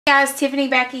Guys, Tiffany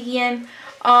back again.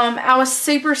 I was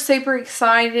super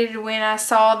excited when I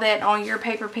saw that on Your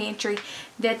Paper Pantry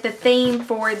that the theme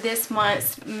for this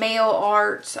month's mail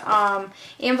art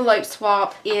envelope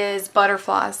swap is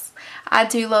butterflies. I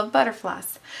do love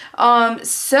butterflies.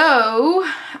 So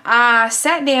I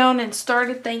sat down and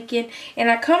started thinking,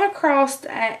 and I come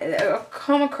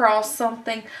across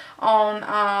something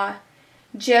on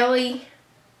Jelly.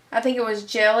 I think it was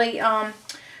Jelly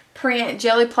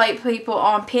Jelly Plate people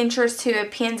on Pinterest who had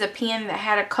pinned a pin that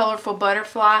had a colorful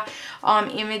butterfly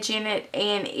image in it,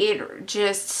 and it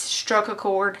just struck a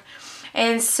chord.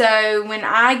 And so when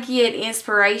I get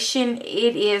inspiration,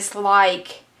 it is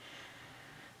like,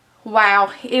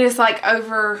 wow, it is like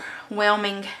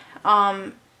overwhelming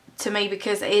to me,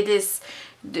 because it is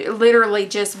literally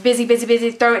just busy,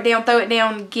 throw it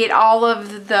down, get all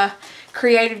of the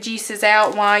creative juices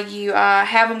out while you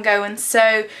have them going.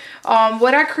 So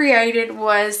what I created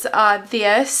was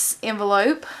this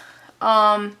envelope.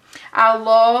 I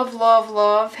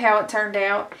love how it turned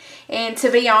out, and to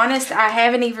be honest, I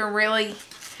haven't even really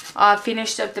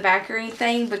finished up the back or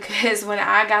anything, because when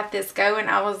I got this going,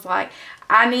 I was like,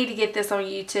 I need to get this on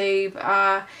YouTube.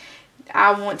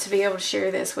 I want to be able to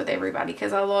share this with everybody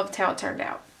because I loved how it turned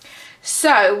out.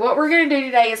 So what we're going to do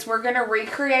today is we're going to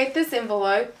recreate this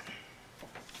envelope.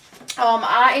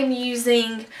 I am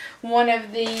using one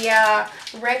of the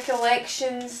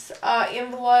Recollections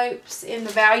envelopes in the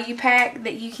value pack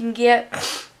that you can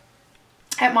get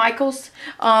at Michael's.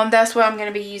 That's what I'm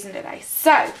going to be using today.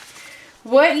 So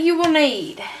what you will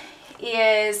need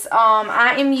is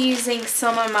I am using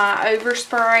some of my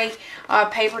overspray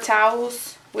paper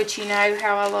towels, which you know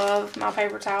how I love my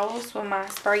paper towels with my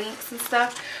spray inks and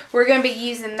stuff. We're going to be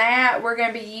using that. We're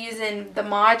going to be using the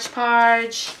Modge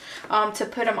Podge to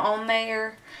put them on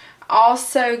there.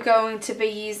 Also going to be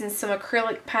using some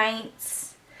acrylic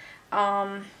paints,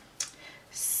 a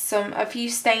few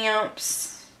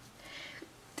stamps,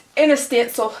 and a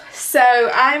stencil.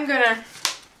 So I'm going to,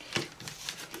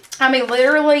 I mean,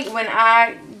 literally when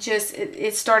I just,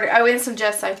 it started, oh, and some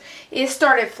gesso. It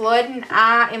started flooding.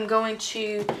 I am going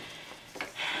to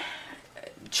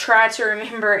try to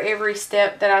remember every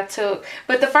step that I took.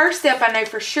 But the first step I know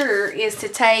for sure is to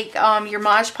take your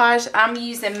Modge Podge. I'm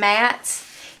using mats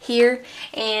here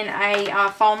and a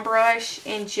foam brush,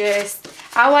 and just,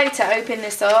 I like to open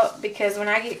this up because when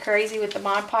I get crazy with the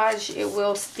Mod Podge, it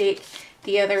will stick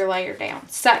the other layer down.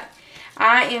 So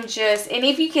I am just, and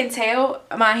if you can tell,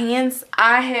 my hands,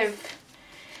 I have,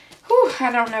 whew,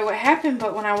 I don't know what happened,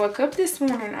 but when I woke up this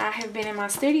morning, I have been in my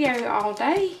studio all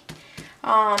day.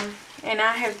 And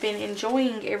I have been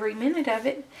enjoying every minute of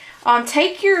it.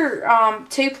 Take your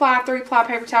 2-ply, 3-ply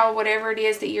paper towel, whatever it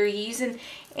is that you're using,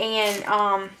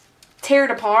 and tear it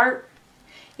apart.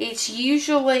 It's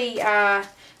usually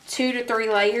 2 to 3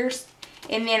 layers.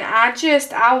 And then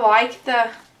I like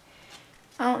the,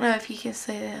 I don't know if you can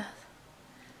see this.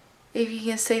 If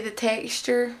you can see the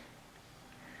texture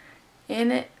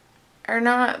in it or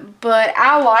not, but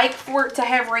I like for it to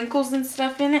have wrinkles and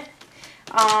stuff in it.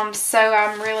 So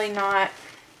I'm really not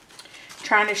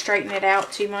trying to straighten it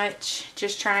out too much.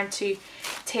 Just trying to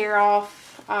tear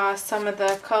off some of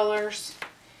the colors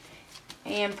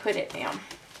and put it down.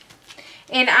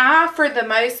 And for the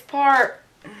most part,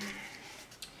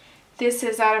 this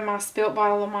is out of my spilt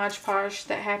bottle of Modge Podge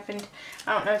that happened.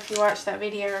 I don't know if you watched that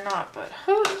video or not, but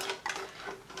whew,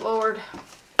 Lord,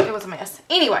 it was a mess.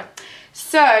 Anyway,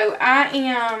 so I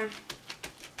am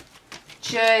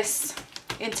just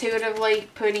intuitively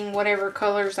putting whatever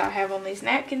colors I have on these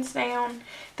napkins down.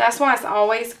 That's why it's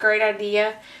always a great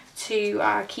idea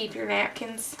to keep your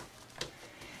napkins.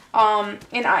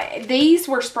 These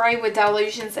were sprayed with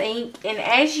Dylusions ink, and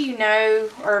as you know,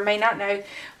 or may not know,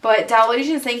 but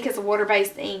Dylusions ink is a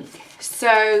water-based ink.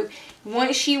 So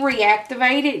once you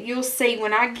reactivate it, you'll see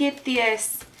when I get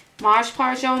this Modge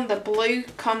Podge on, the blue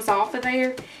comes off of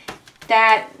there.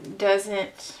 That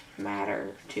doesn't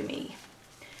matter to me.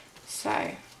 So,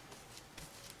 and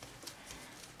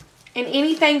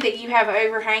anything that you have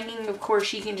overhanging, of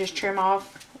course, you can just trim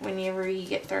off whenever you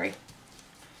get through.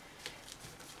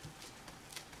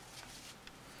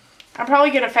 I'm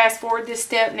probably going to fast forward this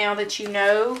step now that you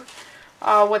know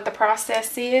what the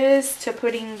process is to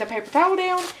putting the paper towel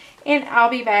down, and I'll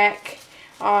be back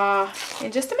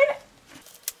in just a minute.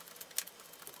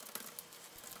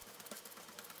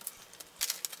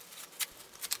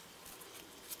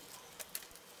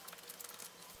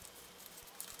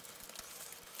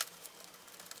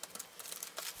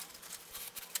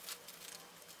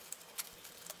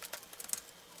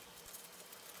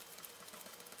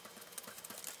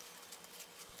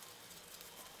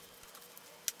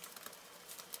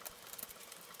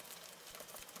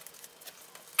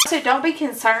 also don't be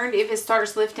concerned if it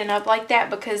starts lifting up like that,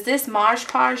 because this Mod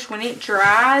Podge, when it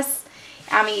dries,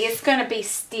 I mean, it's going to be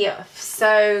stiff.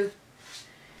 So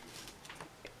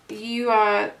you,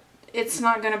 it's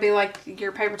not going to be like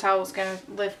your paper towel is going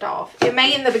to lift off. It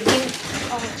may in the beginning.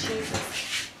 Oh,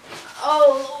 Jesus.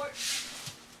 Oh, Lord.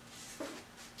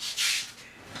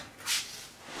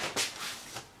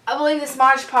 I believe this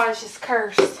Mod Podge is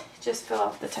cursed. It just fell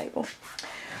off the table.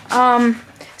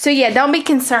 So yeah, don't be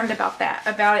concerned about that,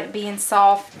 about it being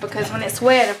soft, because when it's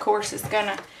wet, of course, it's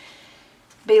gonna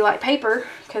be like paper,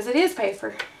 because it is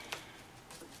paper.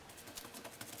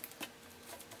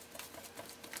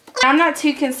 I'm not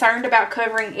too concerned about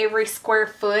covering every square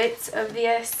foot of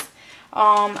this.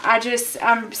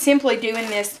 I'm simply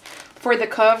doing this for the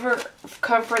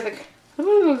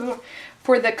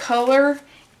for the color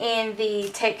and the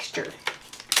texture.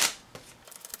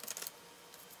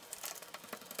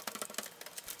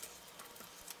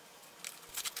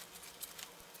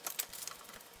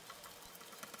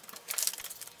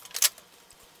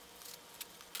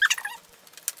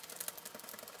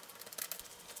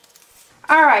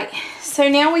 Alright, so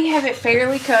now we have it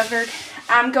fairly covered.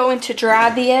 I'm going to dry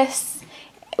this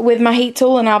with my heat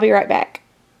tool and I'll be right back.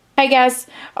 Hey guys,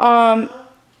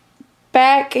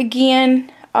 back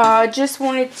again. Just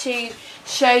wanted to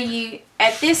show you,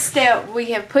 at this step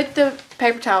we have put the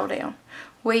paper towel down.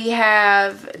 We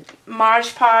have Mod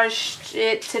Podged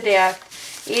it to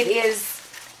death. It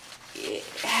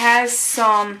has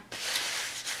some,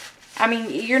 I mean,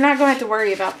 you're not going to have to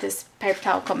worry about this paper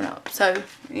towel coming up. So,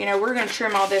 you know, we're going to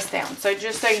trim all this down. So,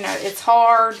 just so you know, it's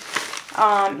hard.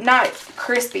 Not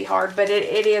crispy hard, but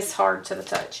it is hard to the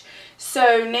touch.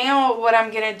 So, now what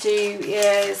I'm going to do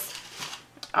is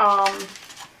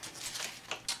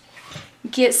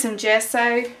get some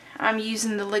gesso. I'm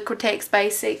using the Liquitex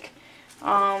Basic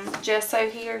gesso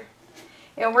here.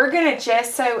 And we're going to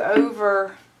gesso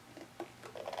over...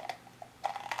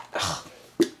 Oh,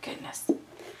 goodness.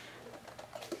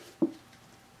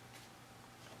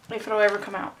 If it'll ever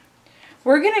come out.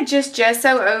 We're going to just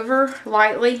gesso over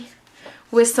lightly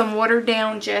with some watered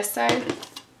down gesso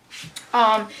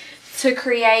to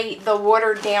create the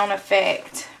watered down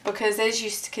effect, because as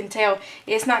you can tell,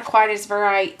 it's not quite as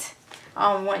bright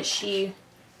once you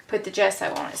put the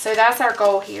gesso on it. So that's our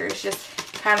goal here, is just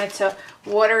kind of to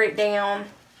water it down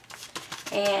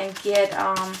and get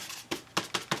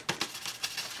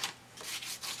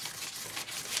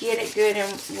it good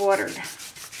and watered.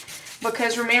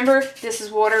 Because remember, this is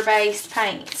water-based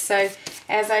paint. So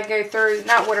as I go through,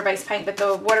 not water-based paint, but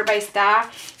the water-based dye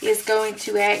is going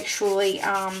to actually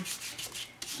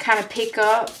kind of pick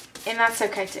up. And that's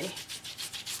okay too.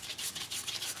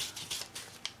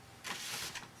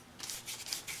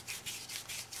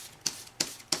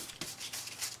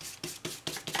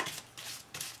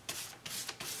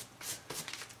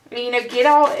 You know, get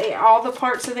all the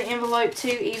parts of the envelope too,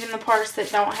 even the parts that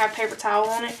don't have paper towel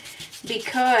on it.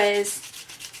 Because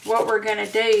what we're going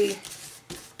to do,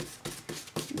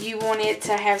 you want it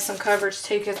to have some coverage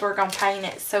too, because we're going to paint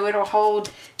it. So it'll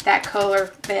hold that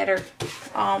color better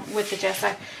with the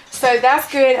gesso. So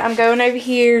that's good. I'm going over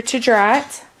here to dry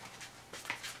it.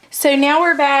 So now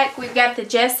we're back. We've got the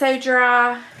gesso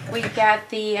dry. We've got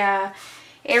the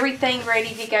everything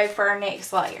ready to go for our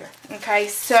next layer. Okay,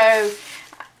 so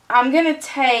I'm going to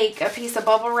take a piece of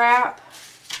bubble wrap.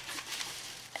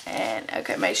 And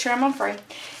okay, make sure I'm on frame.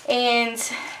 And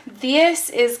this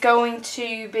is going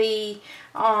to be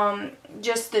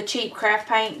just the cheap craft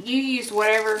paint. You use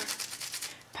whatever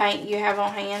paint you have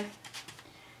on hand.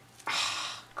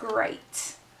 Oh,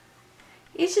 great.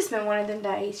 It's just been one of them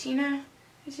days, you know.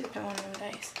 It's just been one of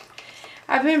them days.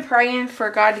 I've been praying for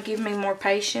God to give me more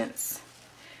patience,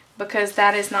 because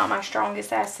that is not my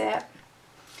strongest asset.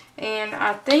 And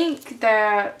I think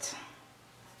that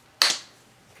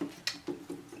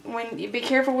when you be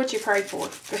careful what you pray for,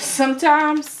 because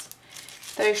sometimes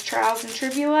those trials and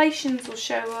tribulations will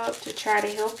show up to try to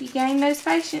help you gain those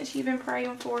patience you've been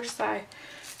praying for. So,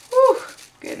 whew,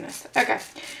 goodness. Okay,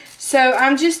 so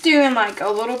I'm just doing like a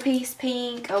little piece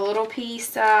pink, a little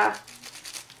piece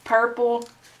purple,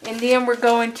 and then we're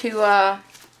going to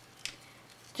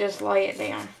just lay it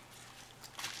down.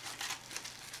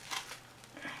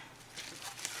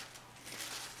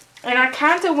 And I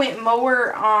kind of went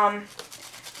more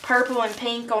purple and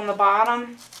pink on the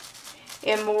bottom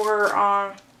and more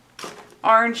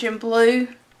orange and blue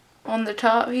on the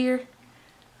top here.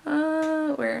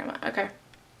 Where am I? Okay,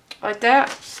 like that.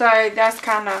 So that's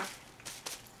kind of,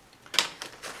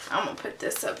 I'm gonna put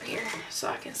this up here so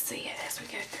I can see it as we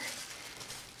go through.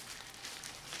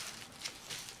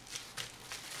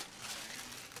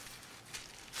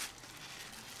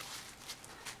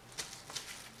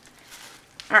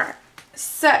 Alright,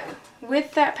 so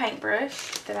with that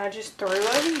paintbrush that I just threw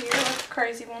over here like a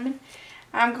crazy woman,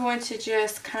 I'm going to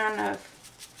just kind of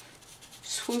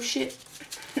swoosh it.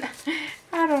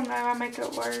 I don't know, I make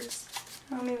up words.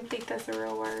 I don't even think that's a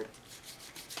real word.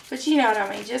 But you know what I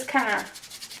mean, just kind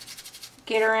of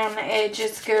get around the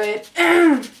edges good.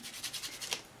 And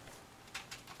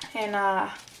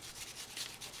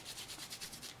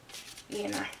you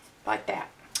know, like that.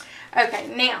 Okay,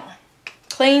 now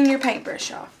clean your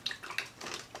paintbrush off.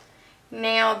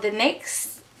 Now the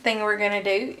next thing we're going to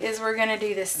do is we're going to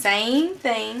do the same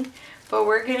thing, but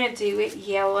we're going to do it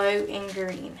yellow and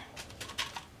green.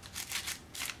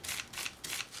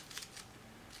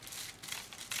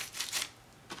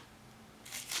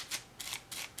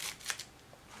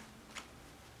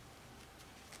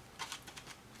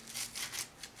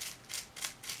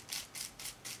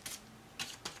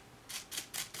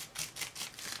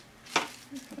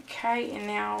 Okay, and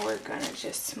now we're going to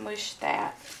just smush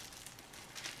that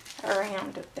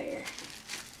around up there.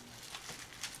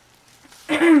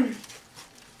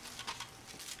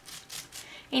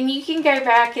 And you can go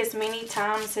back as many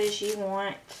times as you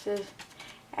want to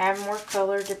add more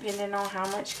color depending on how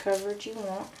much coverage you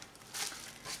want.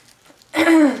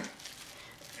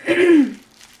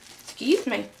 Excuse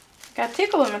me, got a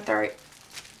tickle in my throat.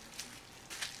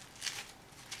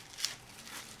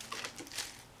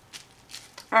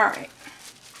 Alright,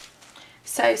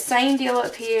 so same deal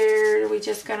up here. We're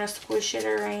just going to squish it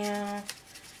around.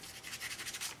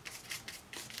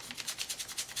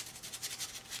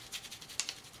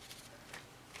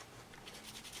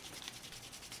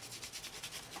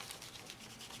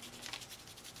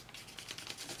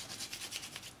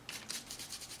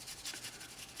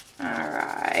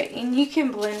 Alright, and you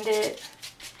can blend it.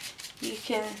 You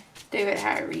can do it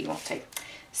however you want to.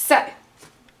 So,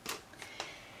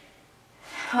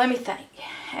 let me think.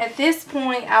 At this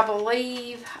point, I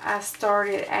believe I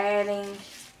started adding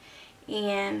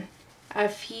in a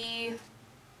few.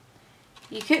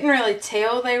 You couldn't really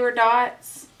tell they were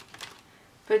dots,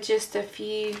 but just a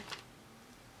few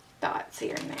dots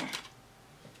here and there.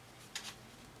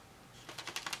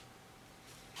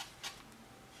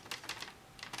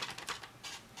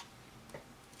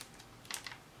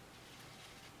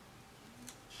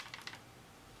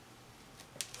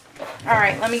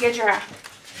 Alright, let me get dry.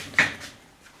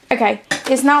 Okay,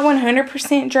 it's not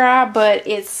 100% dry, but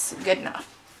it's good enough.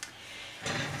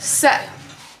 So,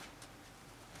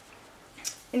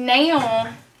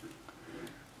 now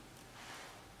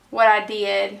what I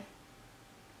did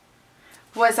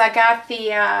was I got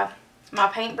the my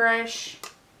paintbrush,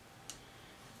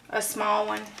 a small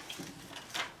one,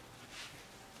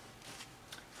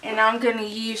 and I'm going to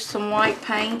use some white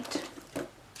paint.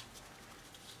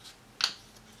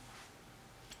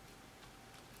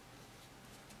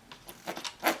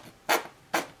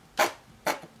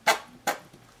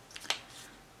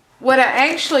 What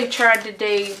I actually tried to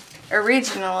do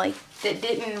originally that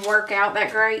didn't work out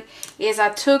that great is I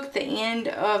took the end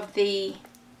of the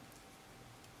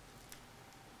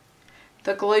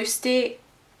glue stick,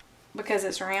 because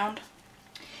it's round,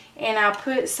 and I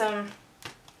put some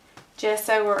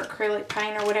gesso or acrylic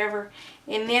paint or whatever,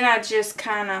 and then I just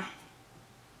kind of,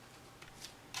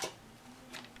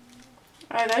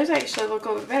 oh, those actually look a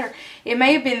little bit better. It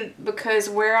may have been because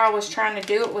where I was trying to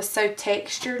do it was so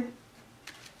textured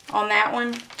on that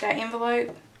one, that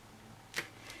envelope,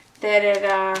 that it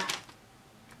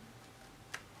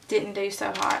didn't do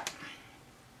so hot.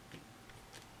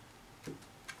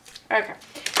 Okay,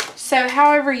 so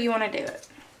however you want to do it.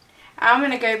 I'm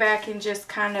going to go back and just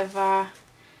kind of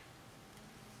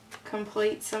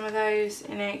complete some of those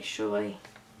and actually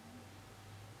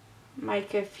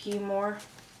make a few more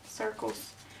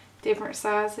circles, different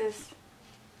sizes.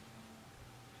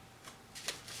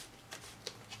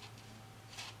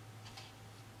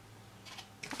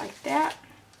 Like that.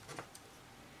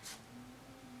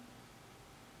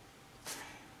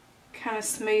 Kind of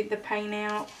smooth the paint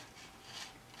out.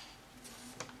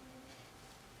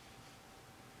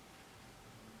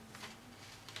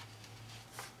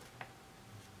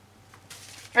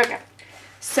 Okay,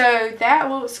 so that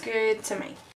looks good to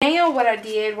me. Now what I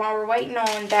did while we're waiting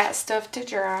on that stuff to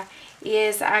dry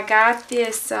is I got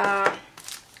this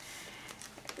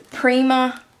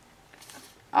Prima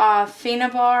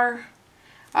Finnabair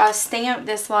stamp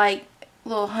that's like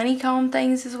little honeycomb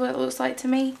things is what it looks like to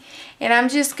me. And I'm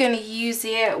just going to use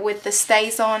it with the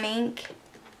Stays On ink,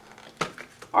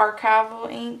 archival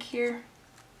ink here.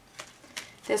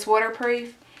 This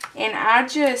waterproof. And I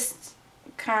just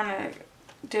kind of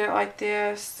do it like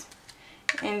this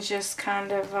and just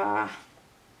kind of,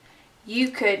 you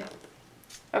could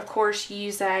of course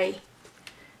use a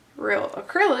real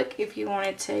acrylic if you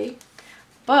wanted to.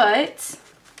 But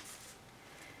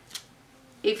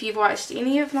if you've watched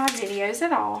any of my videos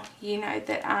at all, you know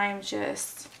that I'm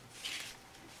just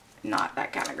not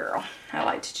that kind of girl. I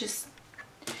like to just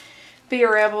be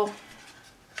a rebel.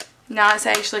 No, it's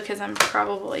actually because I'm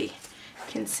probably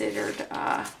considered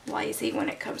lazy when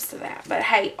it comes to that. But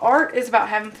hey, art is about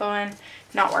having fun,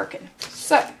 not working.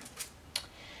 So,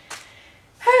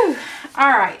 whew,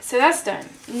 alright, so that's done.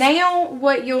 Now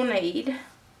what you'll need,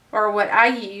 or what I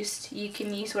used, you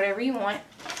can use whatever you want,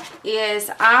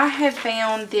 is I have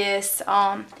found this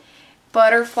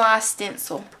butterfly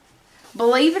stencil.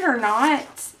 Believe it or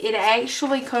not, it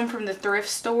actually come from the thrift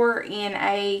store in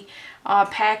a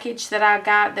package that I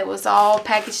got that was all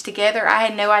packaged together. I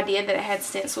had no idea that it had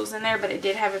stencils in there, but it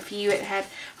did have a few. It had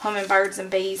hummingbirds and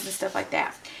bees and stuff like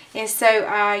that. And so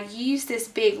I used this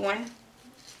big one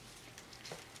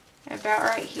about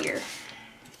right here.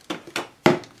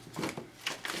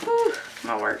 Whew,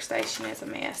 my workstation is a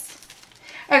mess.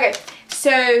 Okay,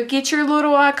 so get your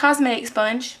little cosmetic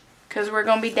sponge, because we're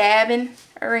going to be dabbing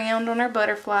around on our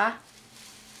butterfly.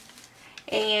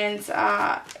 And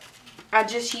I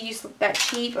just used that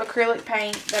cheap acrylic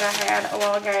paint that I had a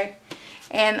while ago.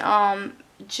 And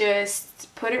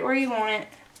just put it where you want it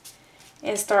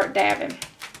and start dabbing.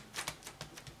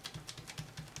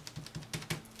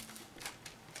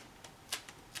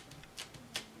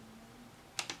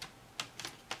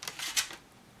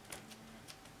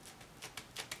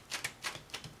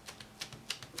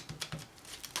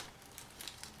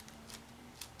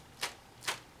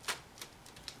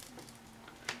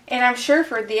 And I'm sure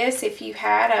for this, if you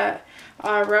had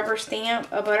a rubber stamp,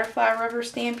 a butterfly rubber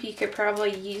stamp, you could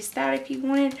probably use that if you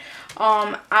wanted.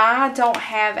 I don't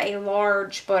have a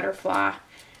large butterfly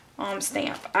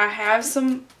stamp. I have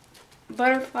some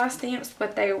butterfly stamps,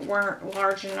 but they weren't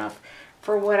large enough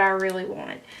for what I really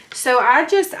wanted. So I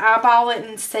just eyeball it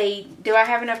and see, do I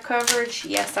have enough coverage?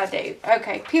 Yes, I do.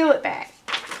 Okay, peel it back.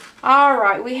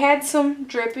 Alright, we had some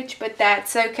drippage, but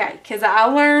that's okay, because I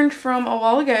learned from a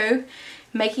while ago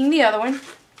making the other one,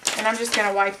 and I'm just going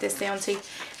to wipe this down too,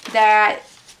 that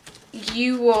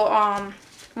you will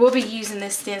we'll be using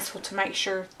this stencil to make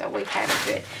sure that we have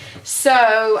it good.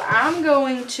 So I'm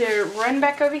going to run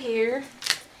back over here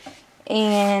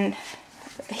and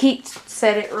heat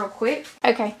set it real quick.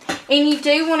 Okay, and you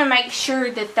do want to make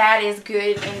sure that that is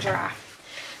good and dry.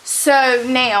 So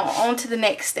now on to the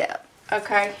next step.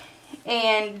 Okay,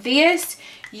 and this,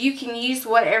 you can use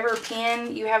whatever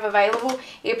pen you have available.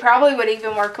 It probably would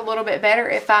even work a little bit better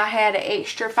if I had an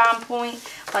extra fine point,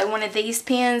 like one of these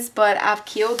pens, but I've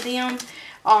killed them,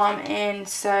 and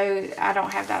so I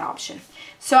don't have that option.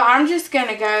 So I'm just going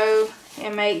to go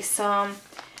and make some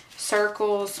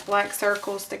circles, black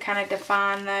circles, to kind of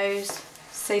define those.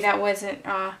 See, that wasn't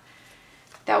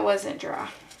dry.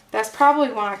 That's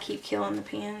probably why I keep killing the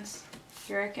pens.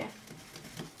 You reckon?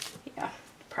 Yeah,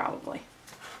 probably.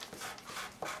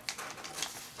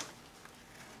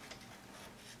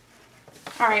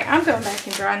 Alright, I'm going back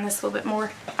and drying this a little bit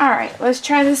more. Alright, let's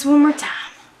try this one more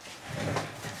time.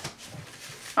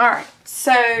 Alright,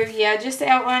 so yeah, just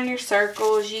outline your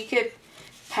circles. You could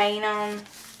paint them,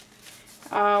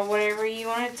 whatever you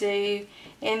want to do.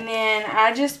 And then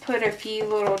I just put a few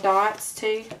little dots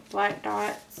too, black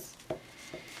dots.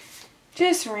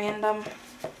 Just random.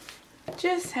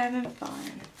 Just having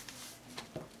fun.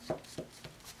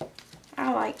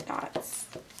 I like dots.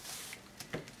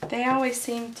 They always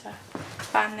seem to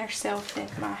find themselves in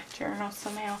my journal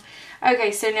somehow.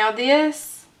 Okay, so now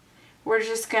this, we're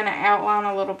just going to outline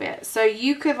a little bit. So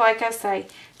you could, like I say,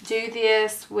 do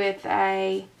this with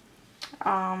a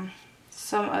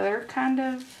some other kind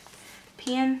of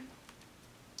pen,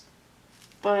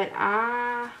 but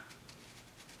I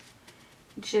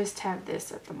just have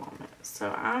this at the moment.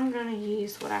 So I'm going to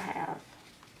use what I have,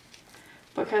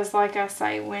 because like I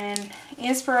say, when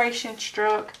inspiration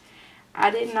struck, I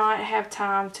did not have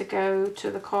time to go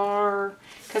to the car,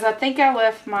 because I think I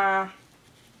left my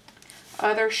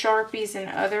other Sharpies and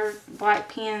other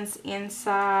black pens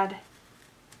inside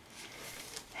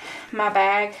my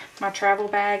bag, my travel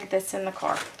bag that's in the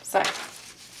car. So,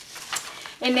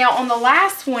 and now on the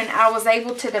last one, I was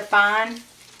able to define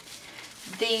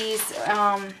these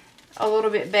a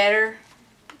little bit better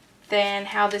than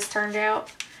how this turned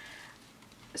out.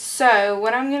 So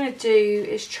what I'm going to do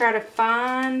is try to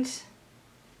find,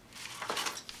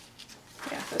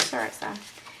 yeah, that's the right side.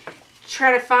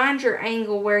 Try to find your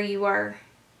angle where you were.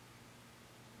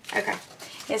 Okay,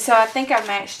 and so I think I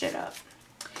matched it up.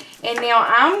 And now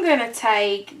I'm going to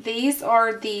take, these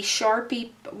are the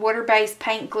Sharpie water-based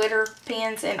paint glitter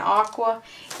pens in Aqua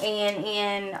and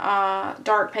in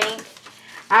dark pink.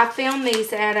 I found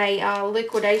these at a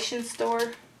liquidation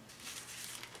store.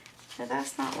 Now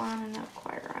that's not lining up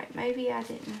quite right. Maybe I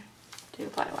didn't do the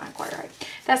black line quite right.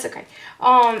 That's okay.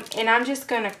 And I'm just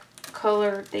going to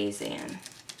color these in.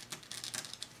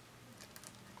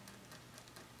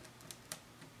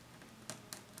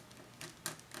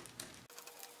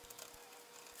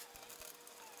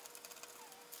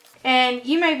 And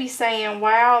you may be saying,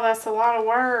 wow, that's a lot of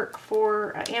work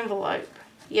for an envelope.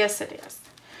 Yes, it is.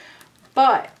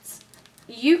 But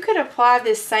you could apply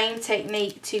this same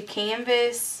technique to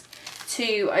canvas,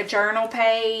 to a journal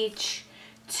page,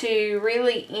 to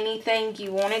really anything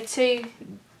you wanted to.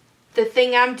 The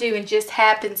thing I'm doing just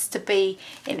happens to be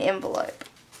an envelope.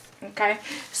 Okay?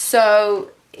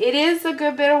 So, it is a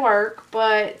good bit of work,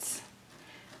 but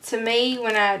to me,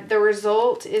 when the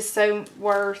result is so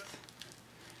worth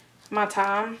my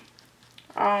time,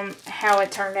 how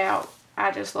it turned out.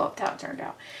 I just loved how it turned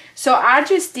out. So I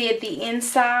just did the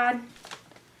inside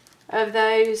of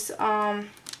those, the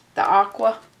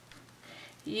Aqua.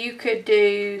 You could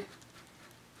do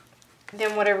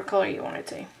them whatever color you wanted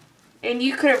to. And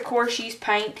you could, of course, use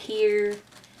paint here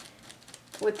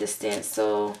with the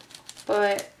stencil.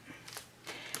 But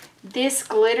this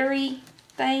glittery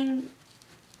thing,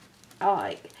 I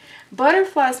like.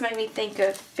 Butterflies make me think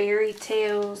of fairy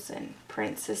tales and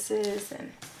princesses,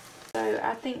 and so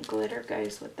I think glitter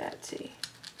goes with that too.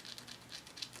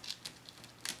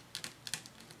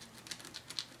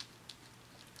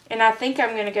 And I think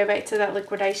I'm going to go back to that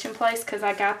liquidation place because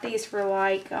I got these for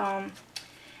like, I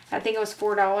think it was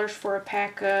 $4 for a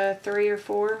pack of 3 or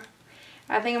 4.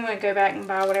 I think I'm going to go back and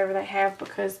buy whatever they have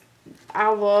because I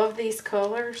love these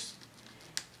colors.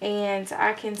 And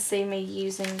I can see me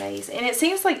using these. And it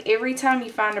seems like every time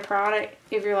you find a product,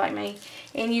 if you're like me,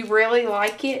 and you really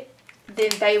like it, then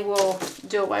they will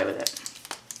do away with it.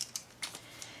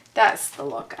 That's the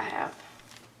look I have.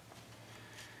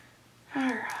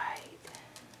 Alright.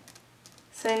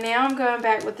 So now I'm going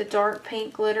back with the dark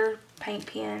pink glitter paint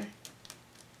pen.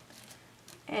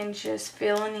 And just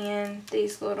filling in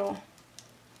these little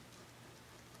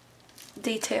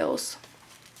details.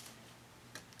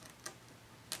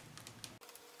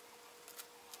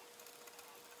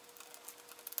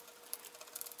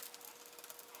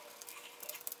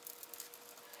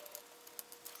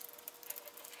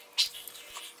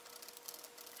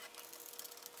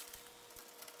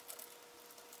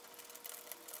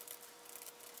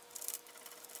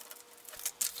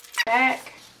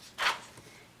 Back,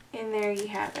 and there you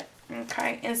have it.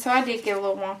 Okay, and so I did get a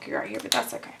little wonky right here, but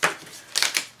that's okay.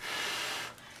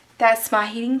 That's my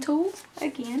heating tool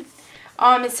again.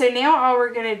 And so now all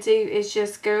we're going to do is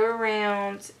just go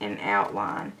around and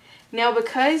outline. Now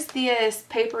because this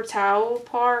paper towel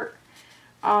part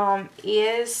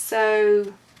is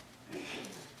so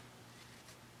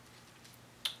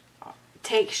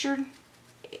textured,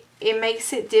 it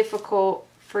makes it difficult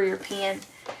for your pen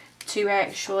to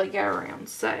actually go around.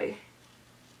 So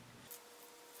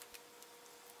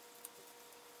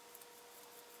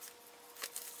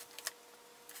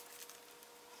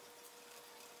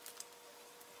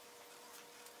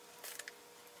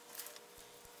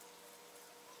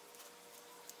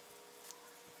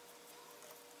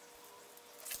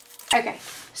okay,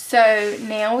 so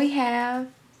now we have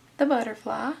the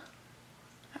butterfly.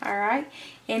 Alright,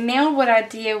 and now what I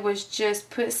did was just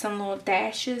put some little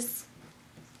dashes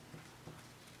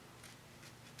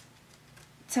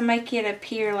to make it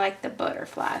appear like the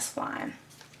butterfly's flying.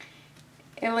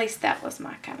 At least that was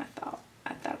my kind of thought.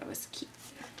 I thought it was cute.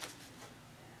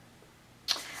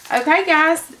 Okay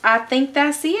guys, I think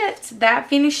that's it. That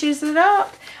finishes it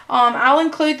up. I'll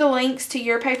include the links to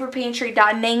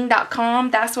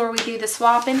yourpaperpantry.ning.com. That's where we do the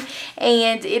swapping,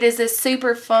 and it is a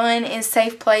super fun and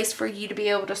safe place for you to be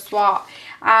able to swap.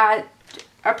 I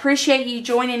appreciate you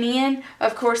joining in.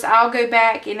 Of course, I'll go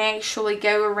back and actually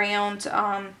go around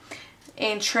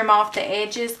and trim off the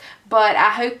edges, but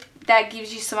I hope that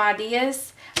gives you some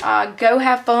ideas. Go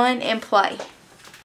have fun and play.